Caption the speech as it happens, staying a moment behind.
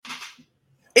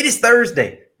It is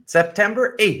Thursday,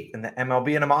 September 8th, and the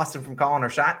MLB, and I'm Austin from Calling Our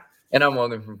Shot. And I'm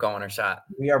Logan from Calling Our Shot.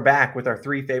 We are back with our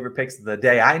three favorite picks of the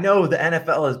day. I know the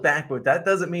NFL is back, but that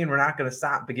doesn't mean we're not going to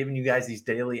stop giving you guys these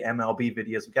daily MLB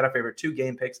videos. We got our favorite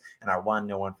 2-game picks and our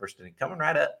 1-0-1 first inning coming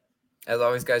right up. As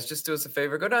always, guys, just do us a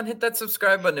favor. Go down, hit that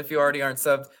subscribe button if you already aren't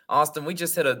subbed. Austin, we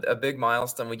just hit a big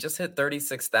milestone. We just hit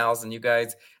 36,000. You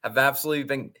guys have absolutely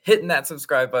been hitting that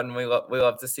subscribe button. We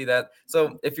love to see that.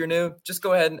 So if you're new, just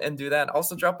go ahead and do that.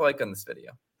 Also, drop a like on this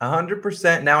video.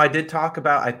 100%. Now, I did talk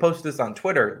about, I posted this on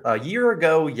Twitter a year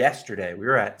ago yesterday. We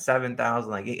were at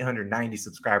 7,890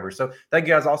 subscribers. So thank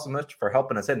you guys all so much for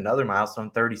helping us hit another milestone,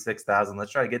 36,000.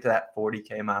 Let's try to get to that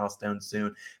 40K milestone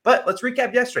soon. But let's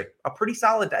recap yesterday. A pretty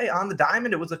solid day on the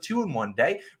diamond. It was a 2-1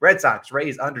 day. Red Sox,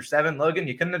 Rays under 7. Logan,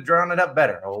 you couldn't have drawn it up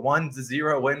better. A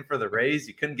 1-0 win for the Rays.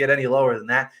 You couldn't get any lower than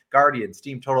that. Guardians,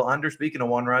 team total under. Speaking of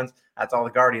 1 runs, that's all the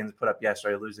Guardians put up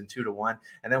yesterday, losing 2-1.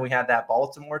 And then we had that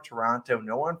Baltimore-Toronto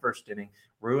no-run first inning,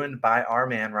 ruined by our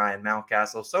man, Ryan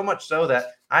Mountcastle. So much so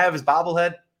that I have his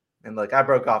bobblehead, and look, I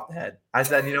broke off the head. I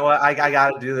said, you know what? I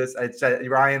got to do this. I said,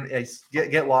 Ryan,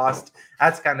 get lost.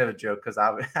 That's kind of a joke because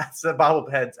the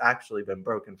bobblehead's actually been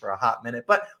broken for a hot minute.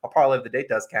 But I'll parlay of the day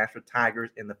does cash with Tigers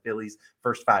in the Phillies'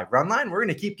 first 5 run line. We're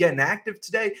going to keep getting active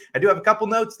today. I do have a couple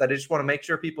notes that I just want to make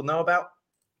sure people know about.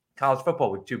 College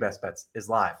football week 2 best bets is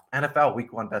live. NFL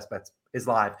week 1 best bets is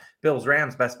live. Bills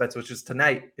Rams best bets, which is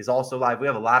tonight, is also live. We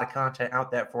have a lot of content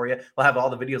out there for you. We'll have all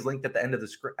the videos linked at the end of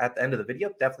the video.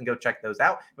 Definitely go check those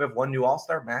out. We have 1 new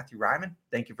all-star, Matthew Ryman.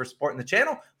 Thank you for supporting the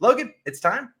channel. Logan, it's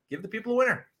time. Give the people a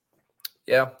winner.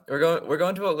 Yeah, we're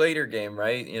going to a later game,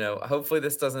 right? You know, hopefully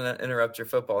this doesn't interrupt your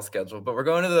football schedule, but we're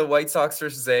going to the White Sox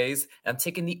versus A's. I'm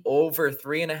taking the over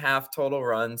 3.5 total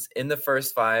runs in the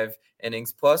first 5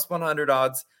 innings, plus 100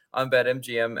 odds on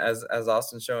BetMGM, as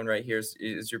Austin's showing right here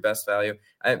is your best value.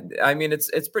 I mean,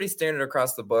 it's pretty standard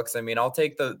across the books. I mean, I'll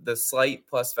take the slight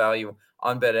plus value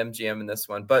on BetMGM in this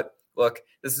one, but look,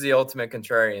 this is the ultimate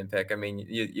contrarian pick. I mean,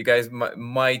 you guys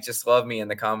might just love me in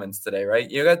the comments today,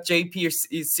 right? You got JP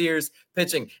Sears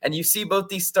pitching, and you see both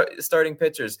these starting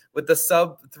pitchers with the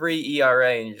sub-3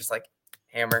 ERA, and you're just like,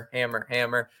 hammer, hammer,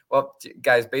 hammer. Well,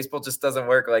 guys, baseball just doesn't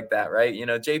work like that, right? You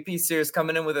know, JP Sears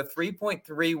coming in with a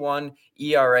 3.31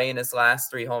 ERA in his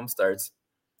last 3 home starts.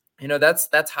 You know, that's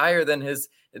higher than his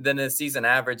season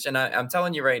average. And I'm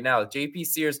telling you right now, JP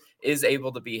Sears is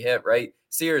able to be hit, right?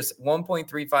 Sears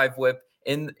 1.35 whip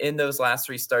in those last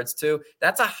 3 starts too.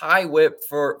 That's a high whip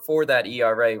for that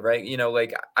ERA, right? You know,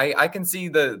 like I can see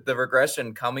the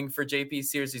regression coming for JP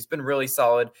Sears. He's been really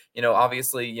solid, you know,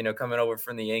 obviously, you know, coming over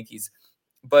from the Yankees.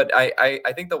 But I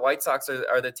think the White Sox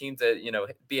are the team to, you know,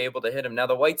 be able to hit him. Now,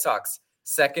 the White Sox,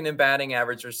 second in batting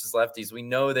average versus lefties. We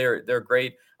know they're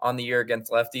great on the year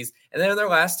against lefties. And then in their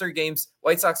last 3 games,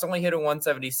 White Sox only hit a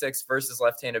 176 versus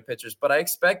left-handed pitchers. But I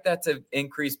expect that to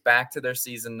increase back to their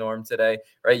season norm today,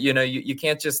 right? You know, you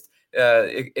can't just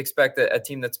expect a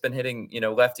team that's been hitting, you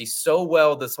know, lefties so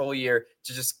well this whole year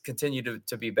to just continue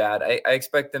to be bad. I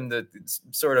expect them to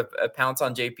sort of pounce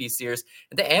on JP Sears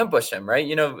and to ambush him, right?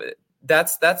 You know,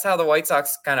 that's how the White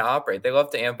Sox kind of operate. They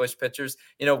love to ambush pitchers.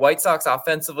 You know, White Sox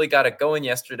offensively got it going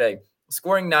yesterday,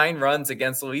 scoring 9 runs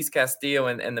against Luis Castillo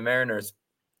and the Mariners.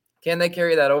 Can they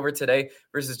carry that over today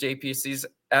versus JPC's?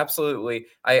 Absolutely.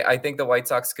 I think the White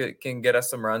Sox can get us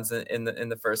some runs in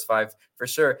the first 5 for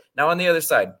sure. Now on the other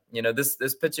side, you know,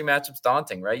 this pitching matchup's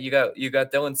daunting, right? You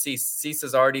got Dylan Cease. Cease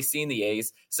has already seen the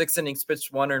A's. 6 innings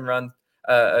pitched, 1 earned run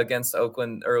against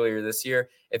Oakland earlier this year.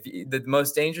 If the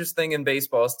most dangerous thing in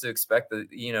baseball is to expect that,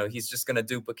 you know, he's just going to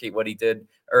duplicate what he did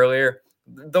earlier.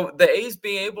 The A's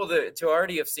being able to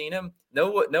already have seen him,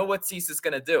 know what Cease is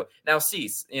going to do. Now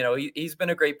Cease, you know, he's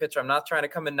been a great pitcher. I'm not trying to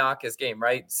come and knock his game,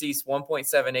 right? Cease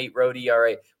 1.78 road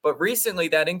ERA, but recently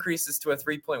that increases to a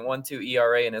 3.12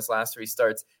 ERA in his last 3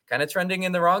 starts, kind of trending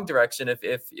in the wrong direction.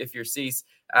 If you're Cease,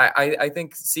 I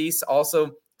think Cease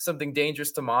also something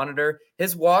dangerous to monitor.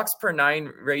 His walks per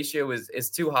 9 ratio is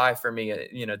too high for me,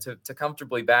 you know, to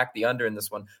comfortably back the under in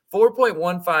this one.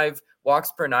 4.15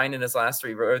 walks per 9 in his last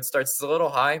 3 road starts is a little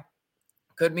high.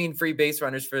 Could mean free base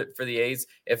runners for the A's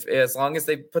as long as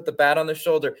they put the bat on their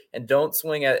shoulder and don't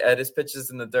swing at his pitches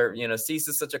in the dirt. You know, Cease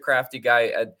is such a crafty guy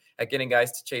at getting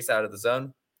guys to chase out of the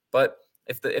zone. But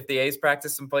if the A's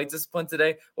practice some plate discipline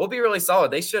today, we'll be really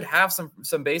solid. They should have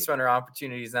some base runner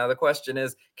opportunities. Now the question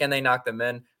is, can they knock them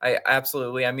in?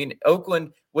 Absolutely. I mean,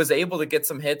 Oakland was able to get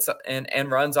some hits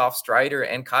and runs off Strider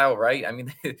and Kyle Wright. I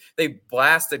mean, they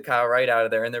blasted Kyle Wright out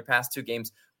of there in their past 2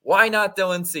 games. Why not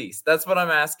Dylan Cease? That's what I'm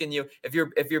asking you. If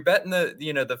you're betting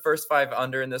the first 5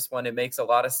 under in this one, it makes a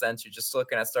lot of sense. You're just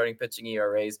looking at starting pitching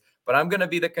ERAs. But I'm going to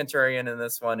be the contrarian in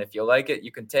this one. If you like it,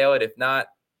 you can tail it. If not,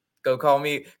 Go call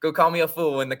me a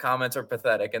fool in the comments, or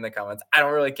pathetic in the comments. I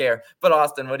don't really care. But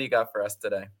Austin, what do you got for us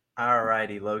today? All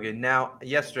righty, Logan. Now,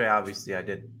 yesterday, obviously, I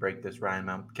did break this Ryan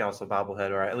Mountcastle bobblehead,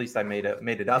 or at least I made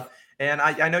it up. And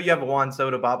I know you have a Juan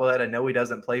Soto bobblehead. I know he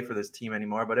doesn't play for this team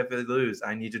anymore, but if they lose,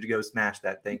 I need you to go smash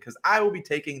that thing, because I will be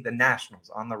taking the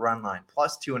Nationals on the run line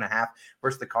plus 2.5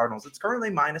 versus the Cardinals. It's currently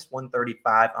minus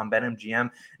 135 on BetMGM.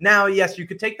 Now, yes, you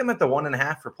could take them at the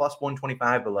 1.5 for plus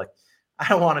 125, but look, I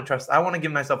don't want to trust. I want to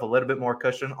give myself a little bit more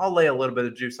cushion. I'll lay a little bit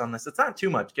of juice on this. It's not too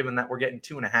much, given that we're getting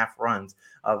 2.5 runs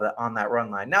on that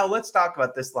run line. Now let's talk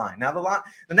about this line. Now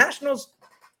the Nationals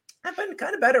have been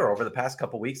kind of better over the past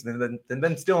couple of weeks. They've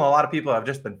been still a lot of people have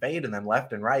just been fading them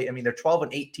left and right. I mean, they're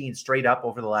 12-18 straight up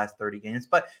over the last 30 games,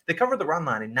 but they covered the run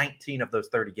line in 19 of those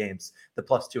 30 games, the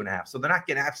plus 2.5. So they're not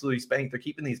getting absolutely spanked. They're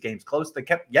keeping these games close. They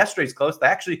kept yesterday's close. They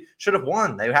actually should have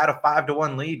won. They had a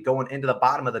 5-1 lead going into the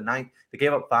bottom of the ninth. They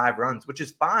gave up 5 runs, which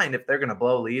is fine if they're going to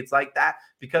blow leads like that,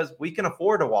 because we can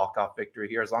afford a walk-off victory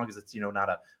here as long as it's, not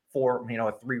a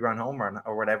 3-run home run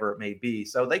or whatever it may be.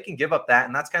 So they can give up that.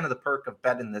 And that's kind of the perk of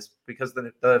betting this, because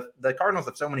the Cardinals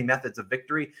have so many methods of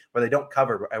victory where they don't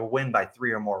cover a win by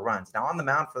 3 or more runs. Now on the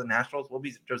mound for the Nationals will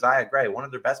be Josiah Gray, one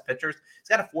of their best pitchers. He's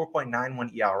got a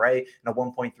 4.91 ERA and a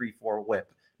 1.34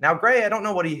 whip. Now, Gray, I don't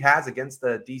know what he has against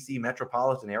the DC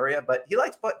metropolitan area, but he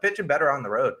likes pitching better on the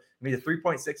road. I mean, a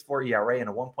 3.64 ERA and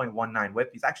a 1.19 whip.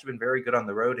 He's actually been very good on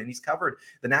the road, and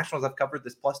the Nationals have covered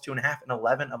this plus 2.5 in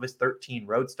 11 of his 13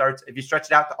 road starts. If you stretch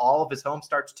it out to all of his home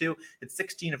starts too, it's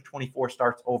 16 of 24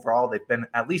 starts overall. They've been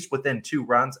at least within 2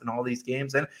 runs in all these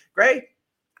games. And Gray,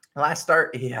 last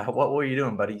start, what were you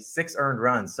doing, buddy? 6 earned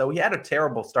runs. So he had a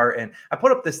terrible start. And I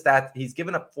put up this stat. He's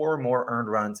given up 4 more earned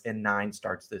runs in 9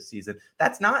 starts this season.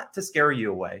 That's not to scare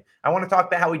you away. I want to talk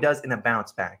about how he does in a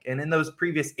bounce back. And in those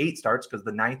previous 8 starts, because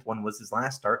the 9th one was his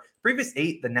last start, previous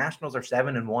 8, the Nationals are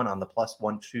 7-1 on the plus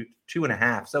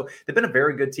 2.5. So they've been a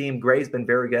very good team. Gray's been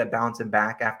very good at bouncing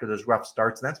back after those rough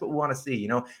starts. And that's what we want to see.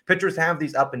 Pitchers have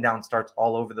these up and down starts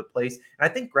all over the place. And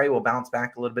I think Gray will bounce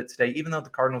back a little bit today, even though the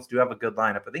Cardinals do have a good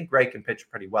lineup. I think Gray can pitch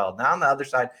pretty well. Now on the other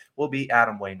side will be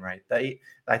Adam Wainwright.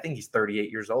 I think he's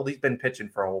 38 years old. He's been pitching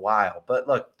for a while. But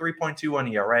look,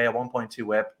 3.21 ERA, a 1.2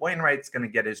 whip. Wainwright's going to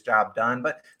get his job done.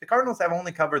 But the Cardinals have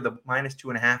only covered the minus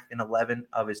 2.5 in 11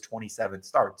 of his 27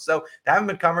 starts. So they haven't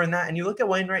been covering that. And you look at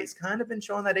Wainwright, he's kind of been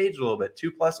showing that age a little bit.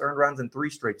 2+ earned runs in 3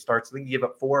 straight starts. I think he gave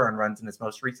up 4 earned runs in his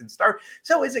most recent start.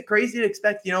 So is it crazy to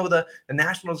expect, the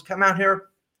Nationals come out here,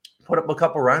 put up a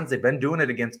couple runs? They've been doing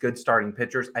it against good starting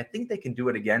pitchers. I think they can do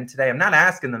it again today. I'm not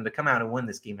asking them to come out and win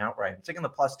this game outright. I'm taking the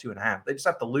plus 2.5. They just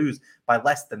have to lose by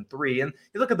less than 3. And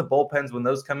you look at the bullpens when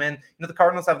those come in. The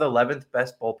Cardinals have the 11th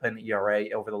best bullpen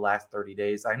ERA over the last 30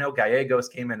 days. I know Gallegos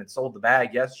came in and sold the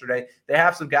bag yesterday. They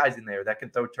have some guys in there that can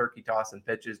throw turkey toss and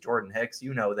pitches. Jordan Hicks,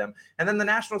 you know them. And then the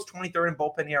Nationals 23rd in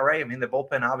bullpen ERA. I mean, the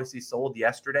bullpen obviously sold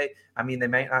yesterday. I mean, they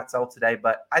may not sell today,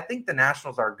 but I think the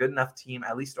Nationals are a good enough team,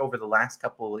 at least over the last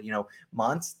couple,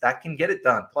 months, that can get it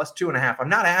done. Plus 2.5. I'm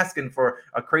not asking for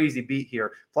a crazy beat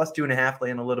here. Plus 2.5,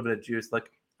 laying a little bit of juice. Look,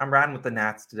 I'm riding with the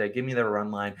Nats today. Give me their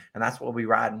run line, and that's what we'll be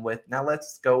riding with. Now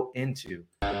let's go into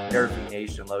Nerfy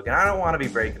Nation, Logan. I don't want to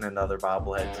be breaking another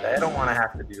bobblehead today. I don't want to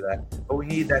have to do that, but we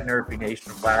need that Nerfy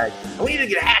Nation flag, and we need to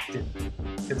get active.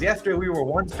 Because yesterday we were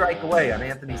 1 strike away on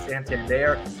Anthony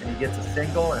Santander, and he gets a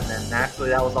single, and then naturally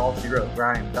that was all 0.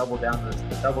 Brian double down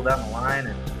the line,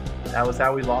 and that was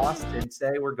how we lost. And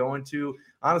today we're going to,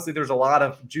 honestly, there's a lot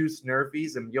of juice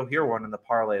Nerfies, and you'll hear one in the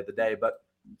parlay of the day, but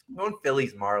going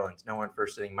Phillies Marlins, no one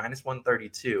first inning, minus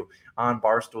 132 on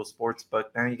Barstool Sportsbook.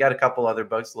 Now you got a couple other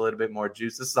books, a little bit more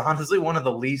juice. This is honestly one of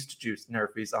the least juiced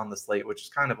Nerfies on the slate, which is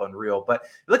kind of unreal. But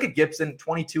look at Gibson,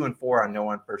 22-4 on no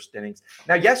one first innings.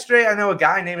 Now yesterday, I know a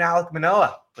guy named Alek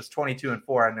Manoah was 22-4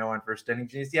 on no one first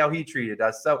innings. You see how he treated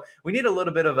us. So we need a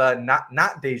little bit of a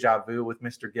not deja vu with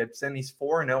Mr. Gibson. He's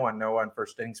 4-0 on no one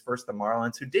first innings. First, the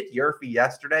Marlins, who did Yerfy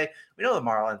yesterday. We know the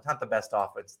Marlins, not the best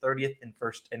offense, 30th in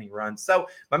first inning runs. So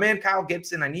my man Kyle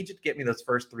Gibson, I need you to get me those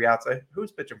first 3 outs.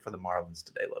 Who's pitching for the Marlins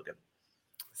today, Logan?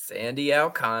 Sandy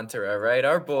Alcantara, right?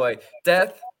 Our boy.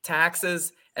 Death,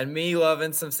 taxes, and me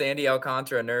loving some Sandy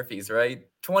Alcantara Nerfies, right?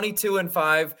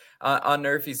 22-5 on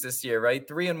Nerfies this year, right?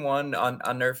 3-1 on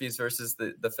Nerfies versus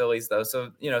the Phillies, though.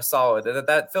 So, solid.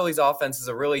 That Phillies offense is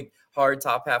a really hard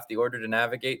top half of the order to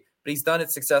navigate, but he's done it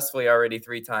successfully already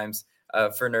 3 times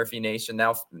for Nerfy Nation.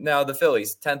 Now the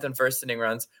Phillies, 10th and first inning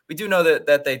runs. We do know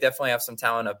that they definitely have some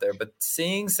talent up there, but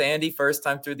seeing Sandy first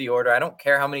time through the order, I don't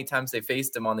care how many times they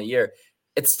faced him on the year,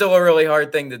 it's still a really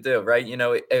hard thing to do, right?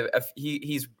 If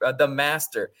he's the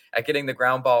master at getting the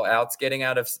ground ball outs, getting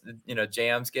out of,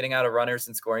 jams, getting out of runners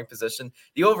in scoring position.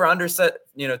 The over-under set,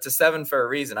 to 7 for a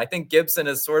reason. I think Gibson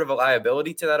is sort of a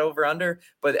liability to that over-under,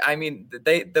 but I mean,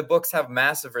 the books have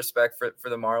massive respect for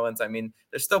the Marlins. I mean,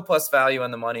 there's still plus value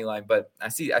on the money line, but I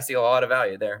see a lot of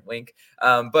value there, Link.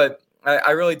 But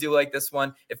I really do like this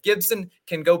one. If Gibson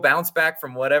can go bounce back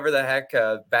from whatever the heck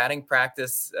batting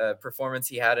practice performance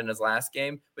he had in his last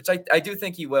game, which I do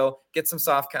think he will, get some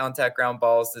soft contact ground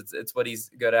balls. It's what he's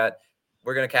good at.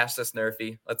 We're going to cash this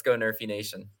Nerfy. Let's go Nerfy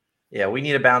Nation. Yeah, we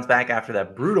need to bounce back after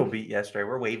that brutal beat yesterday.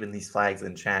 We're waving these flags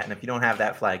in chat. And if you don't have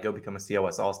that flag, go become a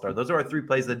COS All-Star. Those are our 3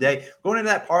 plays of the day. Going into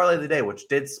that parlay of the day, which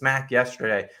did smack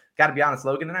yesterday. Got to be honest,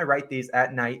 Logan and I write these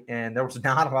at night, and there was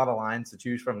not a lot of lines to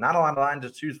choose from. Not a lot of lines to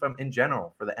choose from in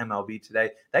general for the MLB today.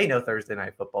 They know Thursday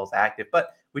Night Football is active,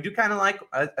 but we do kind of like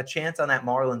a chance on that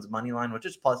Marlins money line, which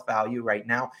is plus value right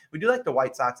now. We do like the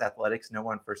White Sox Athletics, no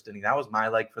one first inning. That was my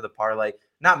leg for the parlay.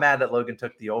 Not mad that Logan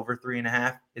took the over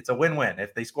 3.5. It's a win-win.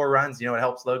 If they score runs, it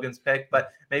helps Logan's pick, but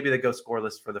maybe they go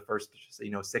scoreless for the first,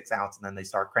 6 outs, and then they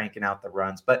start cranking out the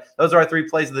runs. But those are our 3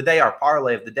 plays of the day, our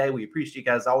parlay of the day. We appreciate you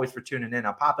guys always for tuning in.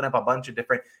 I'm popping up a bunch of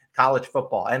different college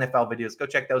football, NFL videos. Go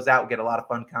check those out. We'll get a lot of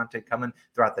fun content coming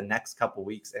throughout the next couple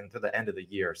weeks and to the end of the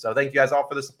year. So thank you guys all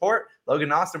for the support. Logan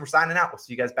and Austin, we're signing out. We'll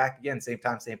see you guys back again. Same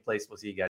time, same place. We'll see you guys.